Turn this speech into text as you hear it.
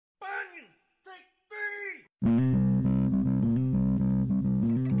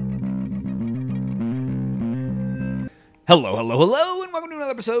Hello, hello, hello, and welcome to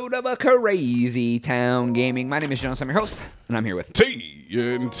another episode of Crazy Town Gaming. My name is Jonas, I'm your host, and I'm here with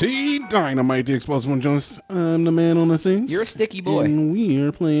TNT Dynamite, the explosive one, Jonas. I'm the man on the scene. You're a sticky boy. And we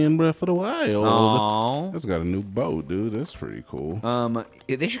are playing Breath of the Wild. Aww. That's got a new bow, dude. That's pretty cool.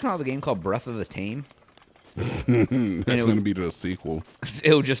 They should call the game called Breath of the Tame. That's going to be the sequel.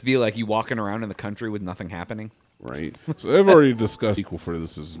 It'll just be like you walking around in the country with nothing happening. Right. So they've already discussed the sequel for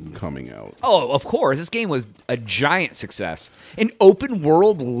this is coming out. Oh, of course. This game was a giant success. An open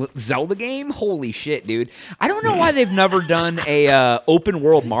world Zelda game? Holy shit, dude. I don't know why they've never done a open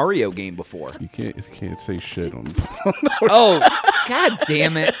world Mario game before. You can't say shit on Oh, god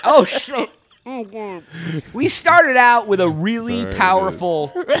damn it. Oh, shit. We started out with a really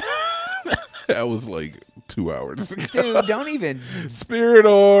powerful... That was like 2 hours ago. Dude, don't even... Spirit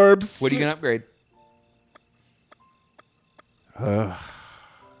orbs. What are you going to upgrade? I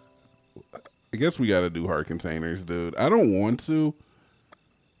guess we got to do heart containers, dude. I don't want to,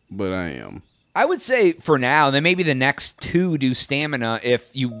 but I am. I would say for now, then maybe the next two do stamina if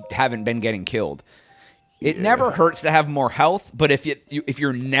you haven't been getting killed. It never hurts to have more health, but if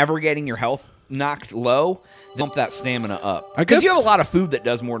you're never getting your health knocked low, bump that stamina up. Because you have a lot of food that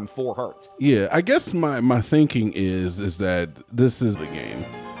does more than 4 hearts. Yeah, I guess my thinking is that this is the game.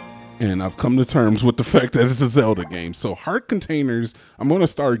 And I've come to terms with the fact that it's a Zelda game. So heart containers, I'm going to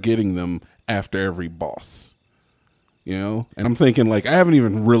start getting them after every boss. You know? And I'm thinking, like, I haven't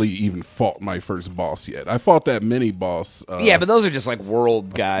even fought my first boss yet. I fought that mini boss. Yeah, but those are just like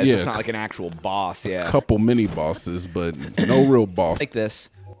world guys. Yeah, it's not like an actual boss. Yeah, a couple mini bosses, but no real boss. Like this.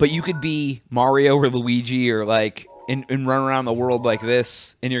 But you could be Mario or Luigi or like... And run around the world like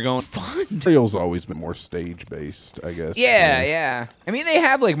this, and you're going, fun. Mario's always been more stage-based, I guess. Yeah. I mean, they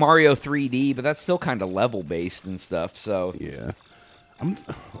have, like, Mario 3D, but that's still kind of level-based and stuff, so... Yeah. I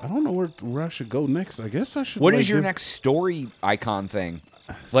don't know where I should go next. I guess I should... What is your next story icon thing?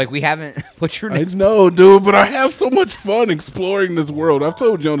 Like, we haven't... What's your next... I know, dude, but I have so much fun exploring this world. I've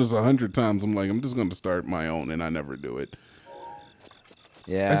told Jonas 100 times, I'm like, I'm just going to start my own, and I never do it.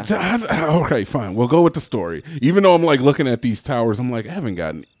 Yeah. Okay, fine. We'll go with the story. Even though I'm like looking at these towers, I'm like, I haven't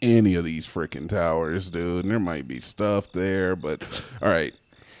gotten any of these freaking towers, dude. And there might be stuff there, but all right.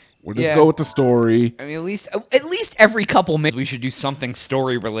 We'll just go with the story. I mean, at least every couple minutes we should do something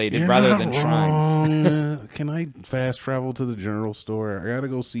story related rather than shrines. Can I fast travel to the general store? I gotta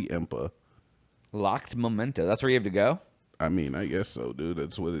go see Impa. Locked memento. That's where you have to go? I mean, I guess so, dude.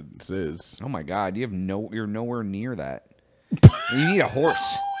 That's what it says. Oh my god, you're nowhere near that. You need a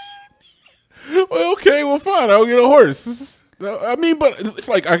horse. Well, okay, well, fine. I'll get a horse. I mean, but it's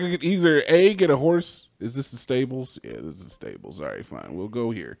like I could either get a horse. Is this the stables? Yeah, this is the stables. All right, fine. We'll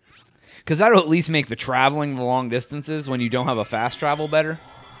go here. Because that'll at least make the traveling the long distances when you don't have a fast travel better.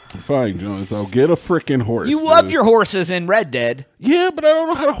 Fine, Jones. I'll get a freaking horse. You love your horses in Red Dead. Yeah, but I don't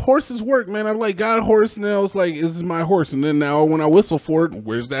know how the horses work, man. I like got a horse, and I was like, "This is my horse." And then now, when I whistle for it,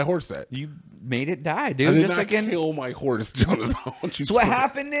 where's that horse at? You made it die, dude. I did just not kill my horse, Jonas. That's what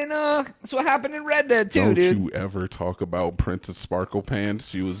happened in Red Dead too, dude. Don't you ever talk about Princess Sparkle Pants?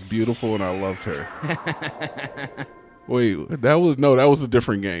 She was beautiful, and I loved her. Wait, that was a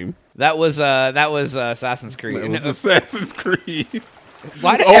different game. That was Assassin's Creed. That was Assassin's Creed.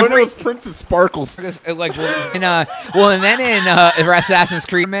 Why did it was Princess Sparkles. Like, and then in Assassin's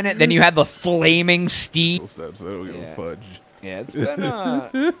Creed then you had the flaming steed. Steps. I don't give a fudge. Yeah, it's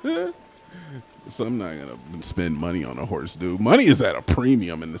been So I'm not gonna spend money on a horse, dude. Money is at a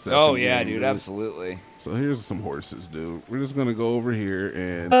premium in this. Oh yeah, dude, absolutely. So here's some horses, dude. We're just gonna go over here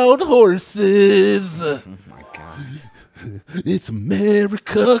and wild horses. Oh my god, it's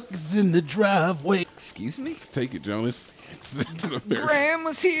America's in the driveway. Excuse me. Take it, Jonas.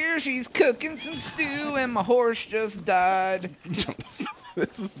 Grandma's here. She's cooking some stew, and my horse just died. Jonas,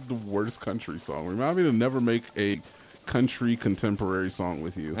 this is the worst country song. Remind me to never make a country contemporary song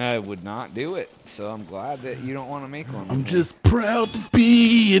with you. I would not do it, so I'm glad that you don't want to make one. I'm just proud to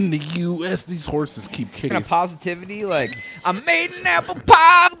be in the U.S. These horses keep kicking. Kind of positivity, like I made an apple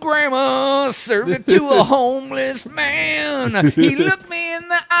pie, Grandma served it to a homeless man. He looked me in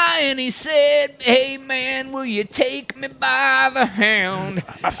the eye and he said, "Hey man, will you take me by the hand?"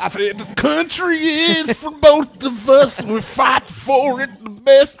 I said, "This country is for both of us. We fight for it the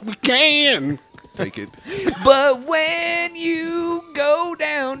best we can." Take it. But when you go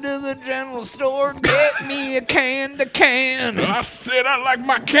down to the general store, get me a can. I said I like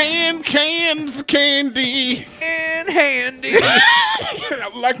my cans of candy. And handy.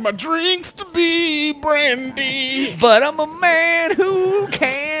 I like my drinks to be brandy. But I'm a man who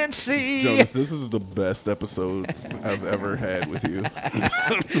can't see. Jonas, this is the best episode I've ever had with you.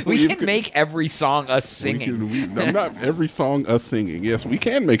 We can make every song us singing. Not every song us singing. Yes, we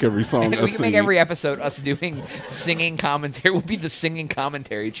can make every song us singing. We can make every episode us doing singing commentary. We'll be the singing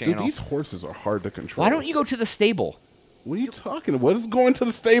commentary channel. Dude, these horses are hard to control. Why don't you go to the stable? What are you talking about? What is going to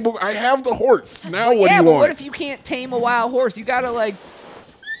the stable? I have the horse. Now what do you but want? What if you can't tame a wild horse? You gotta like,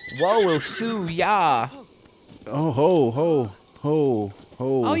 whoa, sue, yeah. Oh, ho, ho, ho,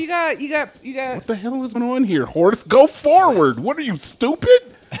 ho. Oh, you got. What the hell is going on here, horse? Go forward. What are you,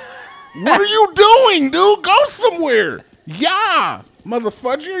 stupid? What are you doing, dude? Go somewhere. Yeah,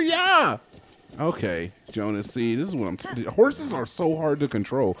 motherfudger, yeah. Okay, Jonas, see, this is what I'm... Horses are so hard to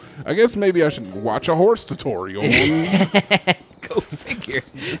control. I guess maybe I should watch a horse tutorial. Go figure.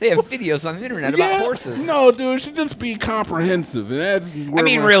 They have videos on the internet about horses. No, dude, it should just be comprehensive. And that's I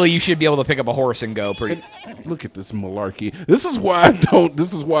mean, really, you should be able to pick up a horse and go pretty... Look at this malarkey. This is why I don't...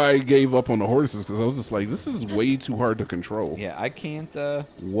 This is why I gave up on the horses, because I was just like, this is way too hard to control. Yeah, I can't...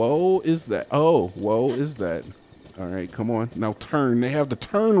 Whoa is that? Oh, whoa is that? All right, come on. Now turn. They have the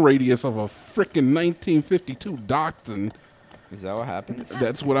turn radius of a freaking 1952 Datsun. Is that what happens?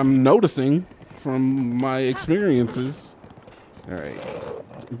 That's what I'm noticing from my experiences. All right.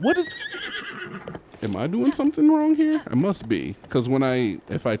 What is... Am I doing something wrong here? I must be. Because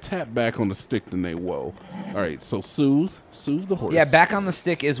if I tap back on the stick, then they whoa. All right, so soothe the horse. Yeah, back on the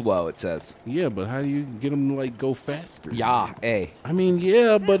stick is whoa, it says. Yeah, but how do you get them to, like, go faster? Yeah, A. I mean,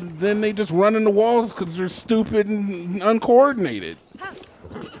 yeah, but then they just run in the walls because they're stupid and uncoordinated.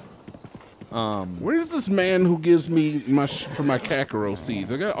 Where's this man who gives me for my Kakarot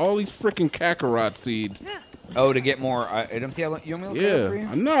seeds? I got all these freaking Kakarot seeds. Oh, to get more items? Yeah, you want me to look it up for you?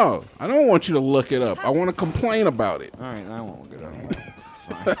 No, I don't want you to look it up. I want to complain about it. All right, I won't look it up.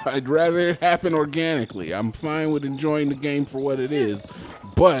 It's fine. I'd rather it happen organically. I'm fine with enjoying the game for what it is,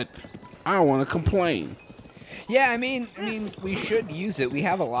 but I want to complain. Yeah, I mean, we should use it. We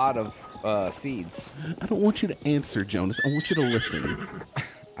have a lot of seeds. I don't want you to answer, Jonas. I want you to listen.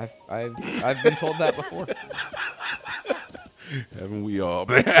 I've been told that before. Haven't we all?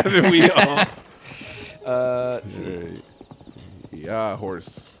 Haven't we all? Let's see. Yeah,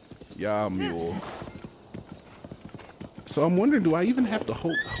 horse. Yeah, mule. So I'm wondering, do I even have to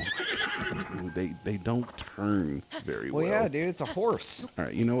hold? Oh my God. They don't turn very well. Well, yeah, dude, it's a horse. All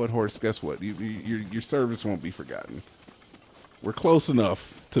right, you know what, horse? Guess what? Your service won't be forgotten. We're close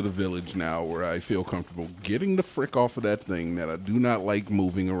enough to the village now where I feel comfortable getting the frick off of that thing that I do not like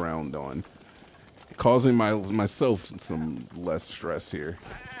moving around on, causing myself some less stress here.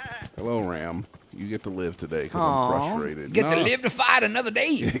 Hello, Ram. You get to live today because I'm frustrated. You get to live to fight another day.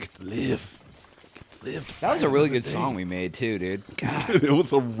 You get to live. That was a really good song we made, too, dude. God. It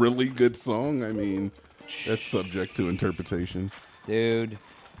was a really good song. I mean, that's subject to interpretation. Dude.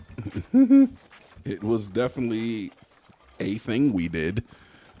 It was definitely a thing we did.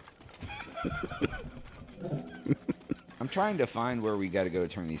 I'm trying to find where we got to go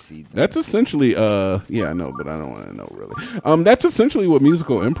turn these seeds. That's essentially, yeah, I know, but I don't want to know really. That's essentially what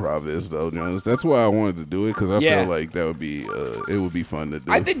musical improv is, though, Jonas. That's why I wanted to do it because I feel like that would be, it would be fun to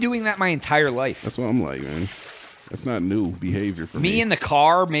do. I've been doing that my entire life. That's what I'm like, man. That's not new behavior for me. Me in the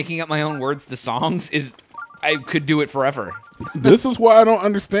car making up my own words to songs I could do it forever. This is why I don't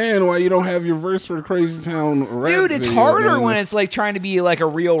understand why you don't have your verse for the Crazy Town rap. Dude, it's harder when it's like trying to be like a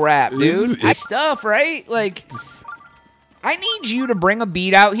real rap, dude. It's stuff, right? Like, I need you to bring a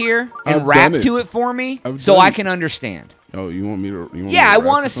beat out here and rap to it for me so I can understand. Oh, you want me to? Yeah, I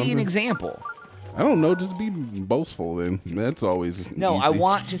want to see an example. I don't know. Just be boastful then. That's always no. easy. I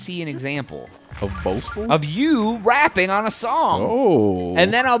want to see an example of boastful of you rapping on a song. Oh,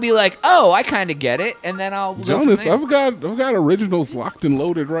 and then I'll be like, oh, I kind of get it, and then I'll Jonas. I've got originals locked and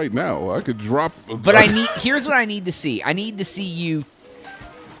loaded right now. I could drop. But here's what I need to see. I need to see you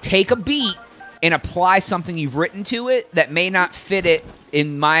take a beat and apply something you've written to it that may not fit it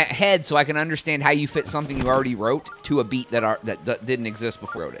in my head, so I can understand how you fit something you already wrote to a beat that didn't exist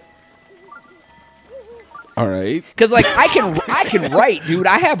before you wrote it. All right. Because like I can write, dude.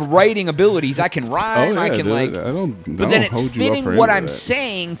 I have writing abilities. I can rhyme. I can like. But then it's fitting what I'm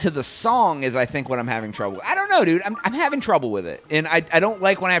saying to the song is I think what I'm having trouble with. I don't know, dude. I'm having trouble with it, and I don't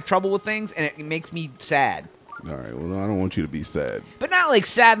like when I have trouble with things, and it makes me sad. All right. Well, I don't want you to be sad. But not like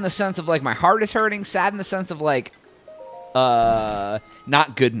sad in the sense of like my heart is hurting. Sad in the sense of like,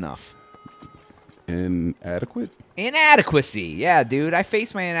 not good enough. Inadequate? Inadequacy. Yeah, dude. I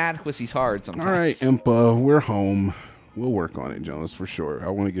face my inadequacies hard sometimes. All right, Impa. We're home. We'll work on it, Jonas, for sure. I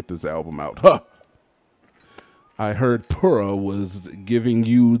want to get this album out. Huh. I heard Pura was giving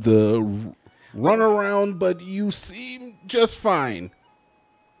you the runaround, but you seem just fine.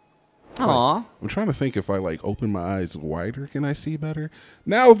 Aw. I'm trying to think if I like open my eyes wider, can I see better?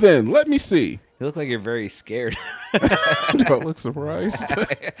 Now then, let me see. You look like you're very scared. Do I look surprised?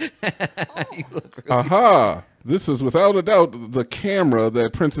 You look really Aha! This is without a doubt the camera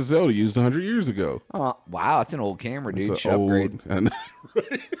that Princess Zelda used 100 years ago. Oh, wow, that's an old camera, dude. It's Should upgrade. and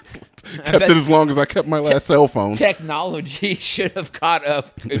kept it as long as I kept my last cell phone. Technology should have caught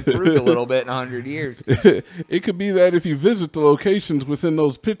up, improved a little bit in 100 years. It could be that if you visit the locations within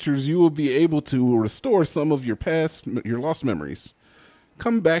those pictures, you will be able to restore some of your lost memories.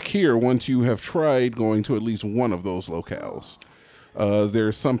 Come back here once you have tried going to at least one of those locales.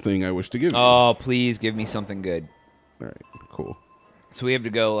 There's something I wish to give you. Oh, please give me something good. All right, cool. So we have to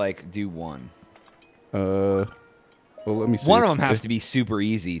go, like, do one. Well, let me see. One of them has to be super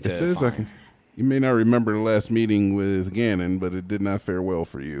easy to It says find. you may not remember the last meeting with Ganon, but it did not fare well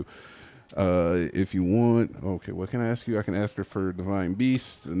for you. If you want, okay, what can I ask you? I can ask her for Divine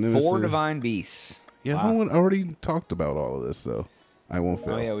Beast. And then 4 Divine Beasts. Yeah, Wow. no one already talked about all of this, though. I won't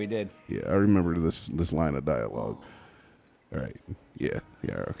fail. Oh, yeah, we did. Yeah, I remember this line of dialogue. All right. Yeah,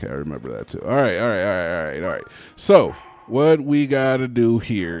 okay, I remember that too. All right. So, what we got to do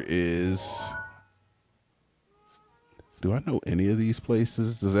here is... Do I know any of these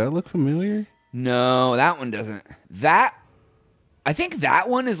places? Does that look familiar? No, that one doesn't. I think that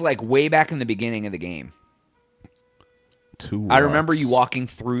one is, like, way back in the beginning of the game. I remember you walking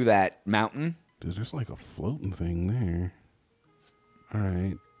through that mountain. Dude, there's like a floating thing there. All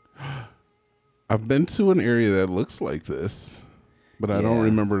right. I've been to an area that looks like this, but I don't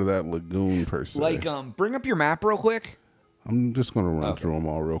remember that lagoon per se. Like, bring up your map real quick. I'm just going to run through them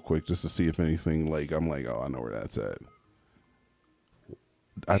all real quick just to see if anything, like, I'm like, oh, I know where that's at.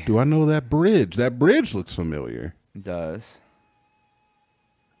 Do I know that bridge? That bridge looks familiar. It does.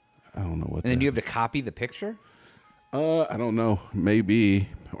 I don't know what. And then you have to copy the picture? I don't know. Maybe.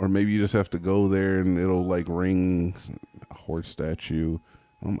 Or maybe you just have to go there and it'll, like, ring a horse statue.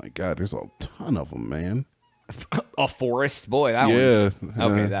 Oh, my God. There's a ton of them, man. A forest? Boy, that one's...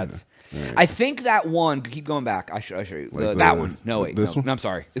 Okay, that's... Right. I think that one... Keep going back. I'll show you. Like that one. No, wait. This one? No, I'm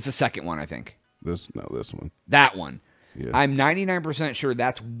sorry. It's the second one, I think. This one. That one. Yeah. I'm 99% sure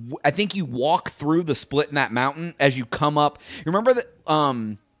that's... I think you walk through the split in that mountain as you come up. You remember that...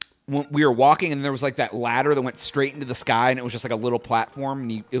 when we were walking and there was like that ladder that went straight into the sky and it was just like a little platform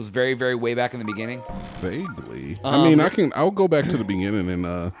and it was very, very way back in the beginning. Vaguely. I mean, I'll go back to the beginning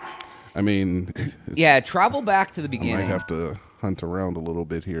and, I mean. Yeah, travel back to the beginning. I might have to hunt around a little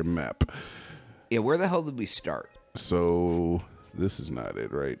bit here, map. Yeah, where the hell did we start? So, this is not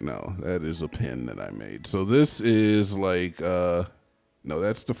it right now. That is a pin that I made. So, this is like, no,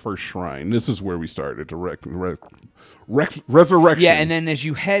 that's the first shrine. This is where we started, the resurrection. Yeah, and then as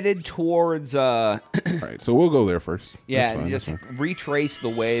you headed towards... All right, so we'll go there first. Yeah, and just retrace the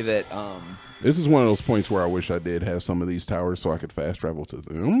way that... This is one of those points where I wish I did have some of these towers so I could fast travel to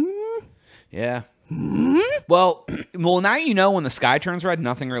them. Yeah. Well, now you know when the sky turns red,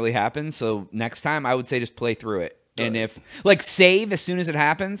 nothing really happens. So next time, I would say just play through it. And if, like, save as soon as it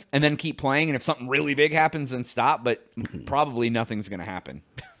happens and then keep playing. And if something really big happens, then stop. But probably nothing's going to happen.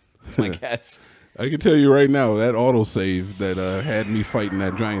 That's my guess. I can tell you right now, that autosave that had me fighting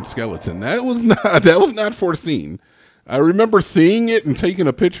that giant skeleton, that was not foreseen. I remember seeing it and taking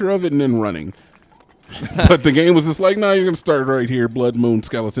a picture of it and then running. But the game was just like, no, you're going to start right here, Blood Moon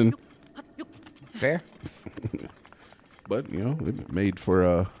Skeleton. Fair. But, you know, it made for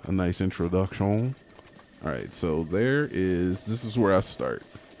a nice introduction. All right, so this is where I start.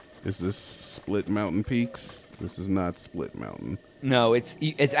 Is this Split Mountain Peaks? This is not Split Mountain. No, it's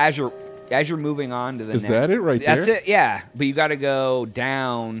as you're moving on to the next. Is that it right there? That's it, yeah. But you got to go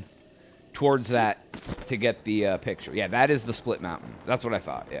down towards that to get the picture. Yeah, that is the Split Mountain. That's what I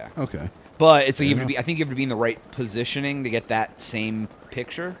thought, yeah. Okay. But it's I think you have to be in the right positioning to get that same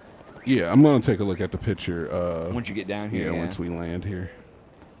picture. Yeah, I'm going to take a look at the picture. Once you get down here. Yeah, once we land here.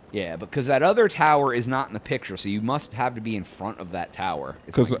 Yeah, because that other tower is not in the picture, so you must have to be in front of that tower.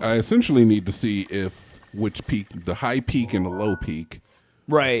 Because I essentially need to see which peak, the high peak and the low peak.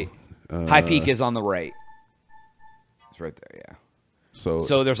 Right. High peak is on the right. It's right there, yeah.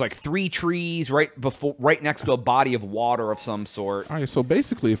 So there's like 3 trees right next to a body of water of some sort. All right, so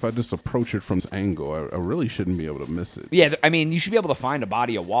basically if I just approach it from this angle, I really shouldn't be able to miss it. Yeah, I mean, you should be able to find a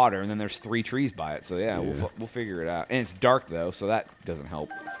body of water, and then there's 3 trees by it. So yeah. We'll figure it out. And it's dark, though, so that doesn't help.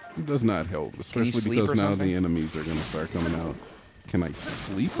 It does not help, especially because now the enemies are going to start coming out. Can I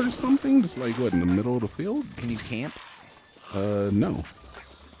sleep or something? Just like, what, in the middle of the field? Can you camp? No.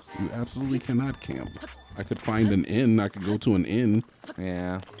 You absolutely cannot camp. I could find an inn. I could go to an inn.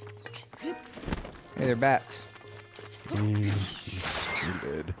 Yeah. Hey, they're bats. You're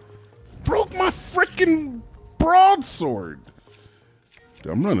dead. broke my freaking broadsword.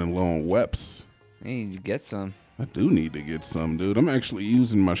 Dude, I'm running low on weps. Hey, you get some. I do need to get some, dude. I'm actually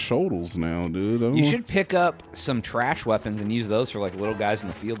using my shoulders now, dude. You should pick up some trash weapons and use those for like little guys in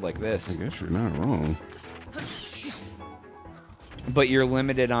the field like this. I guess you're not wrong. But you're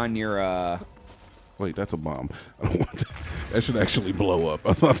limited on your. Wait, that's a bomb. I don't want that. That should actually blow up.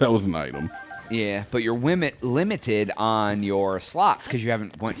 I thought that was an item. Yeah, but you're limited on your slots because you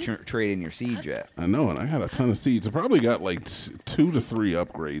haven't traded in your seeds yet. I know, and I got a ton of seeds. I probably got like 2 to 3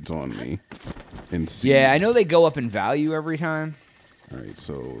 upgrades on me. In seeds. Yeah, I know they go up in value every time. All right,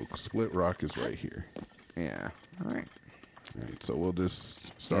 so split rock is right here. Yeah. All right. All right, so we'll just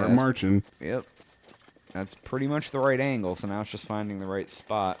start marching. Yep. That's pretty much the right angle, so now it's just finding the right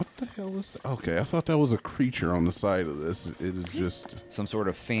spot. What the hell is that? Okay, I thought that was a creature on the side of this. It is just... some sort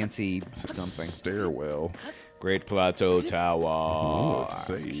of fancy something. Stairwell. Great Plateau Tower. Oh, it's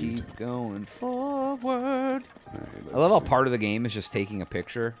saved. Keep going forward. Right, I love how part of the game is just taking a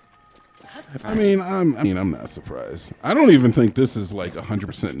picture. I mean, I'm not surprised. I don't even think this is like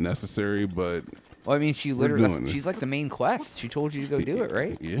 100% necessary, but... Well, I mean, she literally, she's like the main quest. She told you to go do it,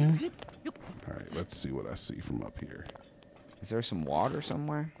 right? Yeah. All right, let's see what I see from up here. Is there some water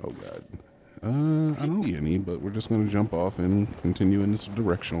somewhere? Oh, God. I don't see any, but we're just going to jump off and continue in this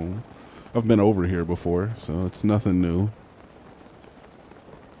direction. I've been over here before, so it's nothing new.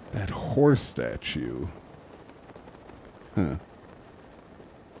 That horse statue. Huh.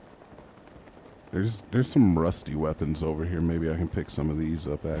 There's some rusty weapons over here. Maybe I can pick some of these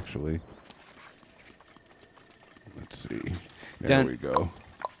up, actually. Let's see. There we go.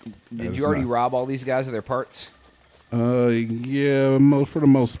 Did you already rob all these guys of their parts? Yeah, for the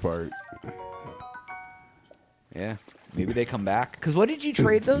most part. Yeah, maybe they come back. Because what did you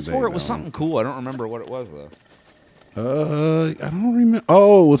trade those for? It was something cool. I don't remember what it was, though. I don't remember.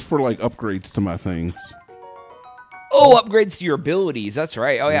 Oh, it was for, like, upgrades to my things. Oh, upgrades to your abilities. That's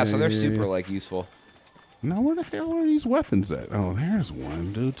right. Oh, yeah, so they're super, like, useful. Now, where the hell are these weapons at? Oh, there's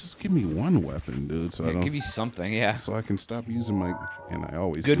one, dude. Just give me one weapon, dude. So I don't give you something, yeah. So I can stop using my... And I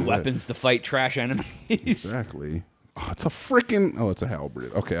always good weapons to fight trash enemies. Exactly. Oh, it's a freaking... Oh, it's a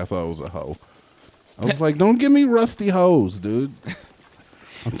halberd. Okay, I thought it was a hoe. I was like, don't give me rusty hoes, dude.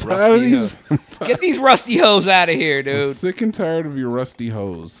 I'm tired of these... Get these rusty hoes out of here, dude. I'm sick and tired of your rusty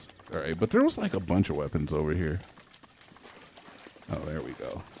hoes. All right, but there was like a bunch of weapons over here. Oh, there we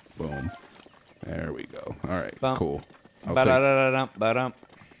go. Boom. There we go. All right, cool.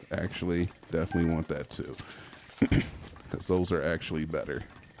 Actually, definitely want that too. Because those are actually better.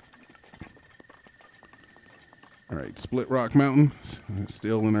 All right, Split Rock Mountain.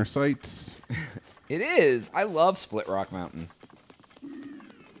 Still in our sights. It is. I love Split Rock Mountain.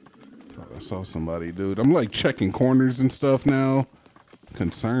 Oh, I saw somebody, dude. I'm like checking corners and stuff now.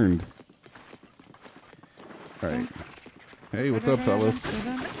 Concerned. All right. Hey, what's up, fellas?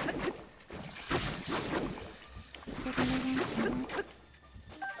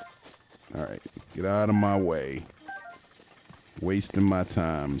 All right, get out of my way. Wasting my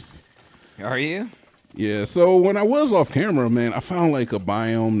times. Are you? Yeah, so when I was off camera, man, I found like a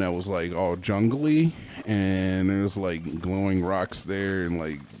biome that was like all jungly, and there's like glowing rocks there and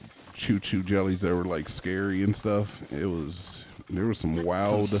like choo-choo jellies that were like scary and stuff. There was some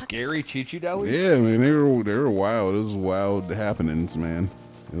wild, scary choo-choo jellies. Yeah, man, they were wild. It was wild happenings, man.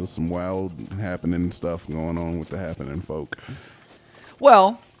 It was some wild happening stuff going on with the happening folk.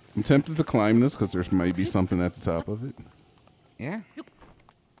 Well, I'm tempted to climb this because there's maybe something at the top of it. Yeah.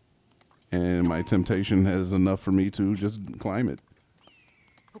 And my temptation has enough for me to just climb it.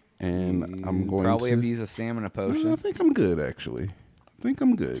 And I'm going probably have to use a stamina potion. I think I'm good, actually. I think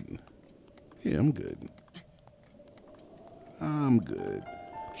I'm good. Yeah, I'm good. I'm good.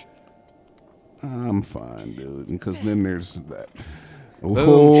 I'm fine, dude. Because then there's that.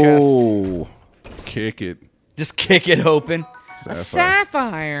 Boom, chest. Kick it. Just kick it open. Sapphire. A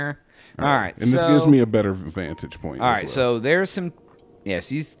sapphire. All right. And this gives me a better vantage point. All right, so there's some...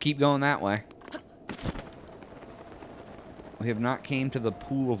 Yes, you just keep going that way. We have not came to the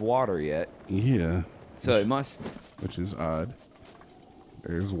pool of water yet. Yeah. So it must... Which is odd.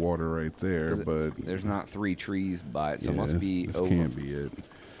 There's water right there, but... There's not 3 trees by it, so it must be this over. Can't be it.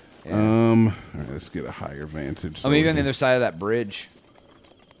 Yeah. All right, let's get a higher vantage. Oh, maybe on the other side of that bridge.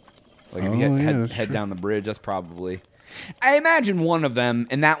 Like if you head down the bridge, that's probably... I imagine one of them,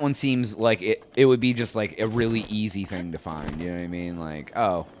 and that one seems like it would be just like a really easy thing to find. You know what I mean? Like,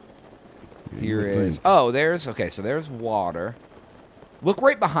 oh, here is. Oh, there's. Okay, so there's water. Look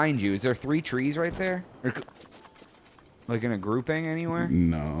right behind you. Is there 3 trees right there? Or, like in a grouping anywhere?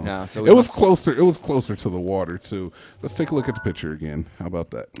 No. No. So it was closer. It was closer to the water too. Let's take a look at the picture again. How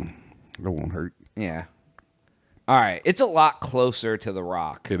about that? That won't hurt. Yeah. All right. It's a lot closer to the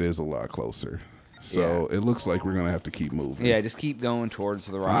rock. It is a lot closer. So it looks like we're going to have to keep moving. Yeah, just keep going towards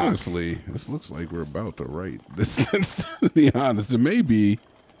the rock. Honestly, this looks like we're about the right distance, to be honest. It may be.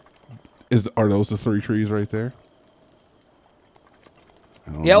 Are those the 3 trees right there?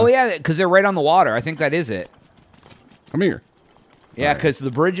 Yeah, oh yeah, because they're right on the water. I think that is it. Come here. Yeah, because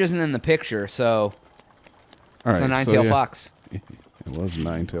the bridge isn't in the picture, so it's a nine-tailed fox. It was a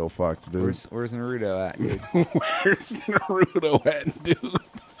nine-tailed fox, dude. Where's Naruto at, dude? Where's Naruto at, dude?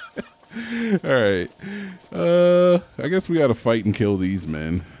 All right. I guess we got to fight and kill these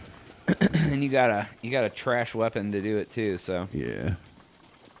men. And you got a trash weapon to do it too. So yeah.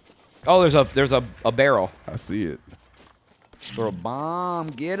 Oh, there's a barrel. I see it. Throw a bomb.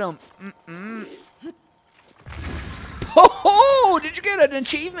 Get him. Oh, did you get an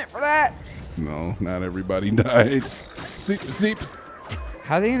achievement for that? No, not everybody died. See.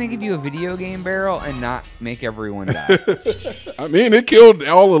 How are they gonna give you a video game barrel and not make everyone die? I mean, it killed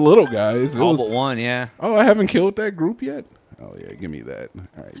all the little guys. All but one, yeah. Oh, I haven't killed that group yet? Oh, yeah, give me that.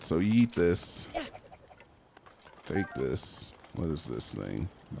 All right, so you eat this. Take this. What is this thing?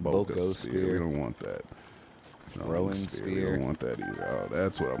 Boko spear. We don't want that. Throwing spear. We don't want that either. Oh,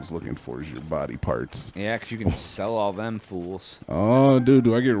 that's what I was looking for, is your body parts. Yeah, because you can sell all them fools. Oh, dude,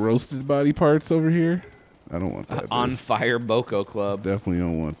 do I get roasted body parts over here? I don't want that. On Fire Boko Club. Definitely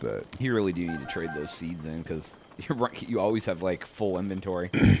don't want that. You really do need to trade those seeds in, because you always have, like, full inventory.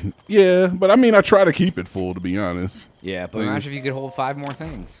 Yeah, but I mean, I try to keep it full, to be honest. Yeah, but imagine if you could hold 5 more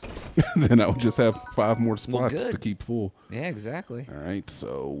things. Then I would just have 5 more spots to keep full. Yeah, exactly. All right,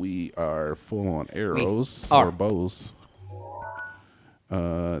 so we are full on arrows or bows.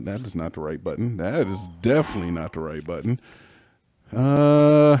 That is not the right button. That is definitely not the right button.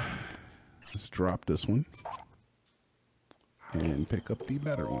 Let's drop this one and pick up the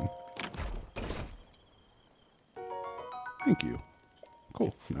better one. Thank you.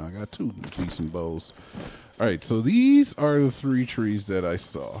 Cool. Now I got 2 decent bows. All right, so these are the 3 trees that I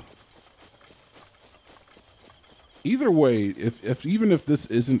saw. Either way, even if this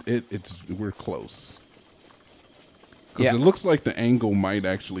isn't it, we're close. Because it looks like the angle might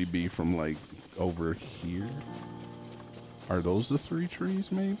actually be from like over here. Are those the 3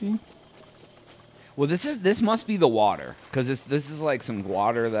 trees, maybe? Well, this must be the water, because this is like some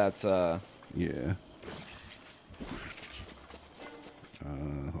water that's yeah.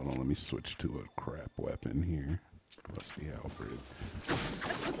 Hold on, let me switch to a crap weapon here. Rusty halberd.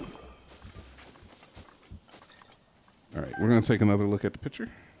 All right, we're gonna take another look at the picture.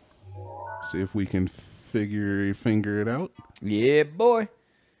 See if we can finger it out. Yeah, boy.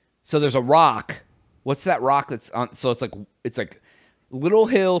 So there's a rock. What's that rock that's on? So it's like little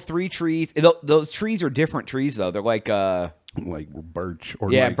hill, 3 trees. Those trees are different trees though. They're like birch or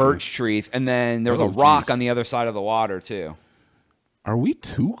birch trees. And then there's a rock on the other side of the water too. Are we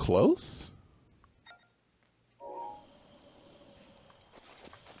too close?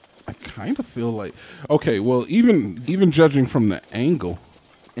 I kind of feel like okay. Well, even judging from the angle,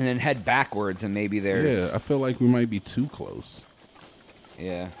 and then head backwards, and maybe there's I feel like we might be too close.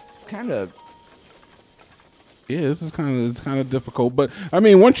 Yeah, it's kind of. Yeah, it's kind of difficult, but I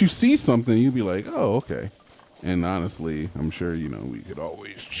mean, once you see something, you'd be like, oh, okay. And honestly, I'm sure we could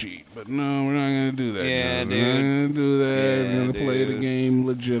always cheat, but no, we're not gonna do that. Yeah, dude. dude. We're not gonna do that. Yeah, we're gonna play the game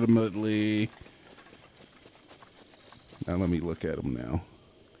legitimately. Now let me look at them now.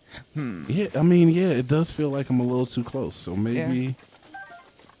 Yeah, I mean, it does feel like I'm a little too close. So maybe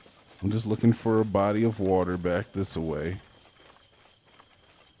I'm just looking for a body of water back this way.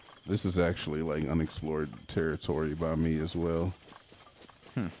 This is actually like unexplored territory by me as well.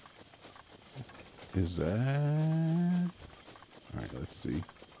 Is that? All right, let's see.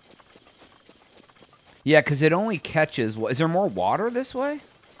 Yeah, because it only catches. Is there more water this way?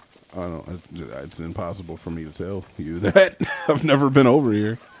 I don't know. It's impossible for me to tell you that. I've never been over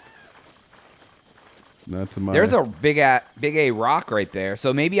here. Not to my. There's a big A rock right there.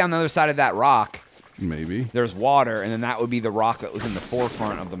 So maybe on the other side of that rock, maybe there's water, and then that would be the rock that was in the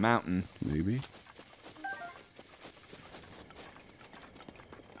forefront of the mountain. Maybe.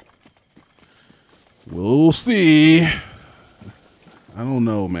 We'll see. I don't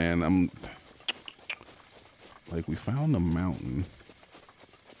know, man. I'm like, we found a mountain.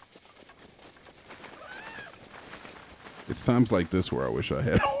 It's times like this where I wish I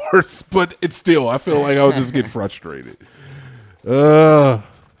had a horse, but it's still, I feel like I'll just get frustrated. This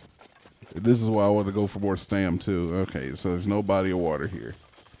is why I want to go for more stam too. Okay, so there's no body of water here.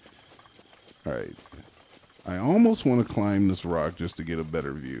 All right. I almost want to climb this rock just to get a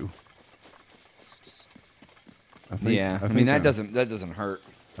better view. I mean that doesn't hurt.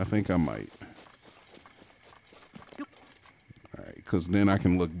 I think I might. All right, because then I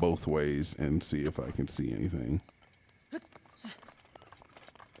can look both ways and see if I can see anything.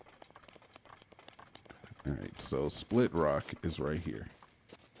 All right, so split rock is right here.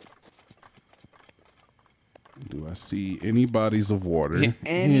 Do I see any bodies of water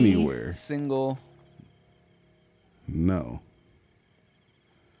anywhere? Single. No.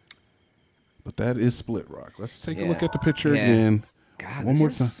 But that is split rock. Let's take a look at the picture again. God, one more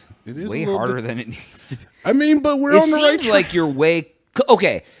time. It is way harder than it needs to be. I mean, but we're on the right track. It seems like you're way...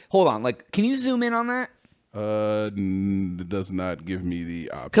 Okay, hold on. Like, can you zoom in on that? It does not give me the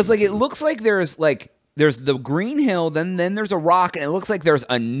option. Because, like, it looks like there's the green hill, then there's a rock, and it looks like there's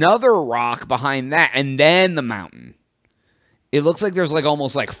another rock behind that, and then the mountain. It looks like there's, like,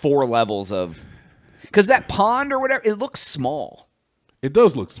 almost, like, 4 levels of... Because that pond or whatever, it looks small. It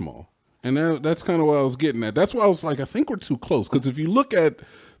does look small. And that's kind of what I was getting at. That's why I was like, I think we're too close. Because if you look at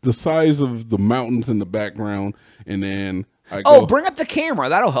the size of the mountains in the background, and then bring up the camera.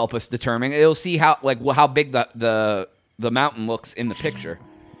 That'll help us determine. It'll see how big the mountain looks in the picture,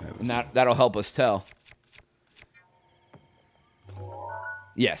 and that'll help us tell.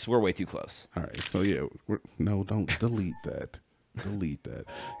 Yes, we're way too close. All right, so yeah, no, don't delete that. Delete that.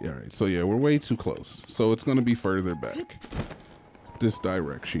 Yeah, all right, so yeah, we're way too close. So it's going to be further back, this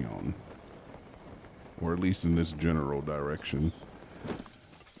direction. Or at least in this general direction.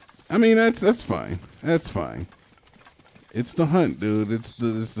 I mean, that's fine. That's fine. It's the hunt, dude. It's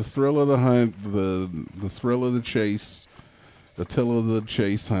the thrill of the hunt, the thrill of the chase, the thrill of the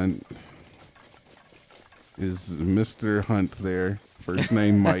chase hunt. Is Mr. Hunt there? First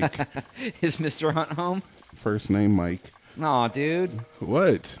name Mike. Is Mr. Hunt home? First name Mike. Aw, dude.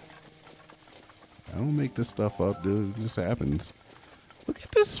 What? I don't make this stuff up, dude. It just happens. Look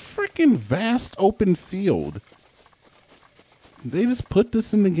at this freaking vast open field. They just put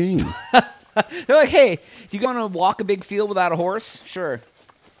this in the game. They're like, hey, do you want to walk a big field without a horse? Sure.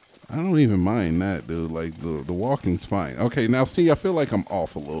 I don't even mind that, dude. Like, the walking's fine. Okay, now, see, I feel like I'm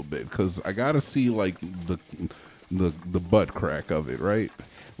off a little bit because I got to see, like, the butt crack of it, right?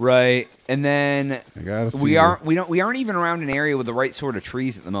 Right. And then I gotta see we aren't even around an area with the right sort of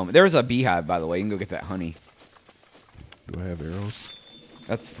trees at the moment. There's a beehive, by the way. You can go get that honey. Do I have arrows?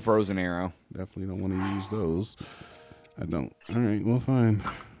 That's a frozen arrow. Definitely don't want to use those. I don't. All right, well, fine.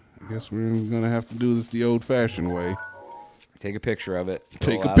 I guess we're going to have to do this the old-fashioned way. Take a picture of it.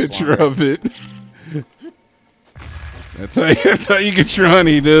 Take a picture of it. That's how you get your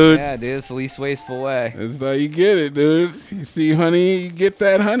honey, dude. Yeah, dude. It's the least wasteful way. That's how you get it, dude. You see honey, you get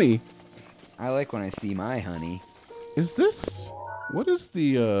that honey. I like when I see my honey. Is this... What is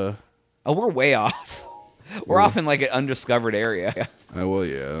the... Oh, we're way off. We're off in, like, an undiscovered area. Well,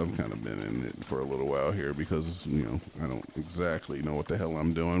 yeah, I've kind of been in it for a little while here because, you know, I don't exactly know what the hell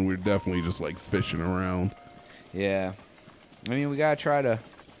I'm doing. We're definitely just, like, fishing around. Yeah. I mean, we got to try to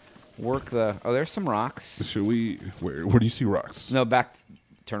work the... Oh, there's some rocks. Should we... Where do you see rocks? No, back...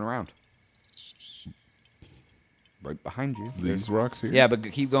 Turn around. Right behind you. These rocks here? Yeah, but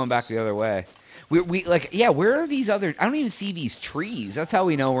keep going back the other way. We like, yeah, where are these other... I don't even see these trees. That's how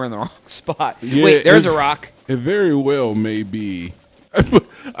we know we're in the wrong spot. Yeah, wait, there's a rock. It very well may be...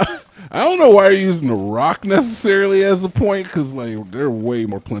 I don't know why you're using the rock necessarily as a point, because like they're way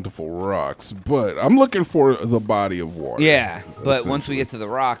more plentiful rocks. But I'm looking for the body of water. Yeah, but once we get to the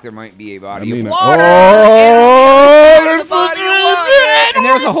rock, there might be a body of water. Oh, there's a body of water. And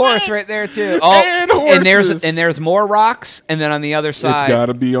there's a horse right there too. Oh, and there's more rocks, and then on the other side, it's got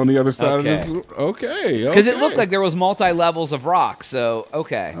to be on the other side of this. Okay, because it looked like there was multi levels of rocks. So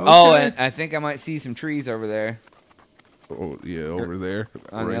okay. Oh, and I think I might see some trees over there. Oh yeah, over there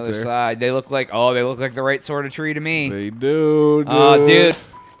on the other side. They look like the right sort of tree to me. They do. Oh, dude.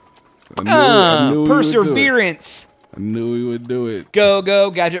 I knew perseverance. I knew he would do it. Go, go,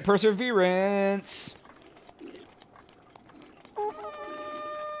 gadget perseverance.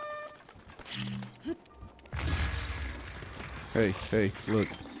 Hey, hey, look.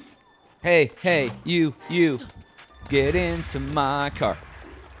 Hey, hey, you, get into my car.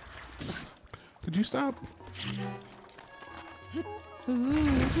 Could you stop?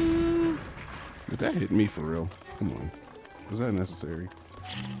 Did that hit me for real? Come on. Was that necessary?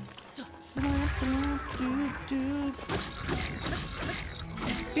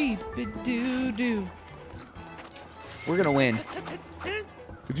 We're gonna win.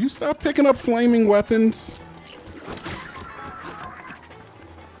 Could you stop picking up flaming weapons?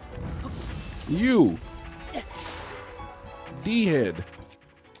 You. D-head.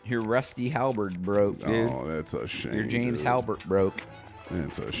 Your rusty halberd broke, dude. Oh, that's a shame. Your James Halbert broke.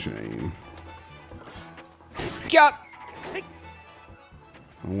 That's a shame. Got.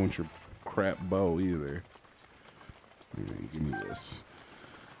 Oh don't want your crap bow either. Give me this.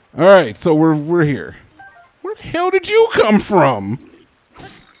 All right, so we're here. Where the hell did you come from?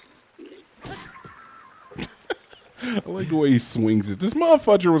 I like the way he swings it. This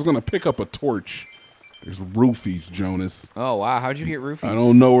motherfucker was gonna pick up a torch. There's roofies, Jonas. Oh wow, how'd you get roofies? I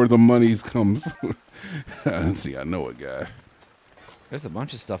don't know where the money's come from. See, I know a guy. There's a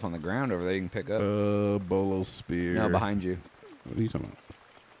bunch of stuff on the ground over there you can pick up. Bolo spear. No, behind you. What are you talking about?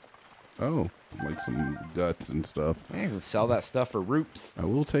 Oh, like some guts and stuff. Man, you can sell that stuff for roops. I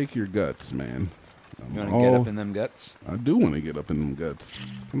will take your guts, man. You want to get up in them guts? I do want to get up in them guts.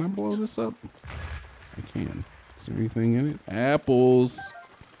 Can I blow this up? I can. Is there anything in it? Apples.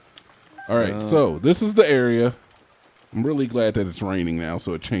 All right, so this is the area. I'm really glad that it's raining now,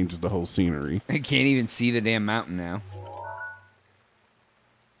 so it changes the whole scenery. I can't even see the damn mountain now.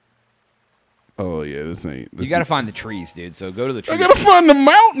 Oh, yeah, this ain't... You got to find the trees, dude, so go to the trees. I got to find the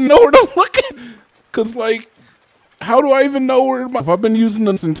mountain, know where to look at. Because, like, how do I even know where... If I've been using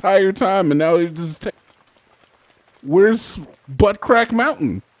this entire time, and now it just... Where's Butt Crack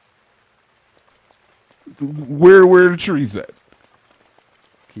Mountain? Where are the trees at?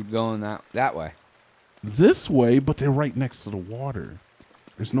 Keep going that way. This way, but they're right next to the water.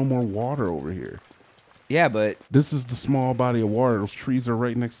 There's no more water over here. Yeah, but... This is the small body of water. Those trees are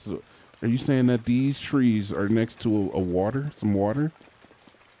right next to... Are you saying that these trees are next to a water? Some water?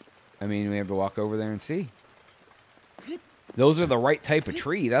 I mean, we have to walk over there and see. Those are the right type of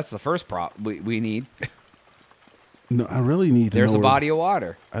tree. That's the first prop we need. No, I really need to know. There's a body of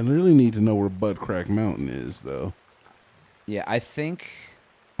water. I really need to know where Butt Crack Mountain is, though. Yeah, I think...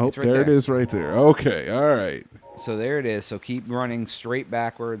 Oh, right there it is right there. Okay, all right. So there it is. So keep running straight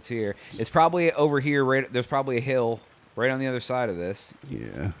backwards here. It's probably over here. Right, there's probably a hill right on the other side of this.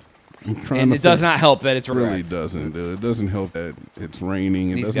 Yeah. I'm trying And to it does not help that it's really wrecked. doesn't, dude. It doesn't help that it's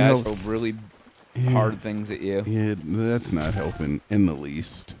raining. It These doesn't guys help. throw really hard things at you. Yeah, that's not helping in the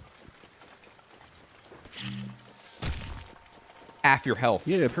least. Half your health.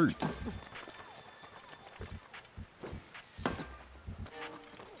 Yeah, it hurt.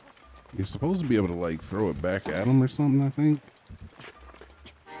 You're supposed to be able to, like, throw it back at him or something, I think.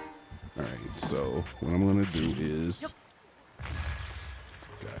 All right, so what I'm going to do is...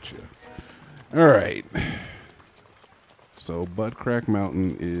 Gotcha. All right. So Butt Crack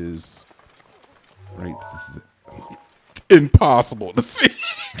Mountain is right... Impossible to see.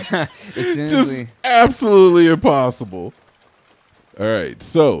 Just absolutely impossible. All right,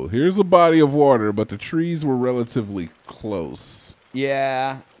 so here's a body of water, but the trees were relatively close.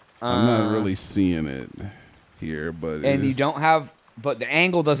 Yeah. I'm not really seeing it here, but and you don't have, but the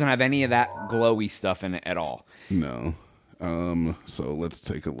angle doesn't have any of that glowy stuff in it at all. No. So let's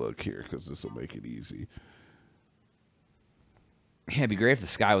take a look here because this will make it easy. Yeah, it'd be great if the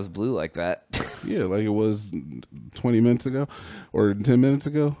sky was blue like that. Yeah, like it was 20 minutes ago or 10 minutes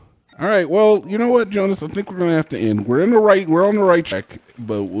ago. All right, well, you know what, Jonas? I think we're gonna have to end. We're on the right track,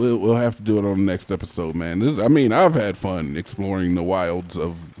 but we'll have to do it on the next episode, man. I mean, I've had fun exploring the wilds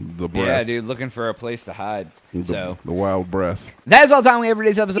of the breath. Yeah, dude, looking for a place to hide. The wild breath. That is all the time we have for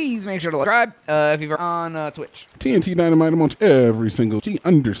today's episode. Please make sure to subscribe if you're on Twitch. TNT Dynamite, I'm on every single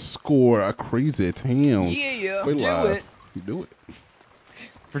T_a crazy town. Yeah, We're do live. it. You do it.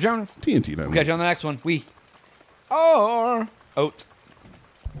 For Jonas. TNT Dynamite. We'll catch you on the next one. We are out.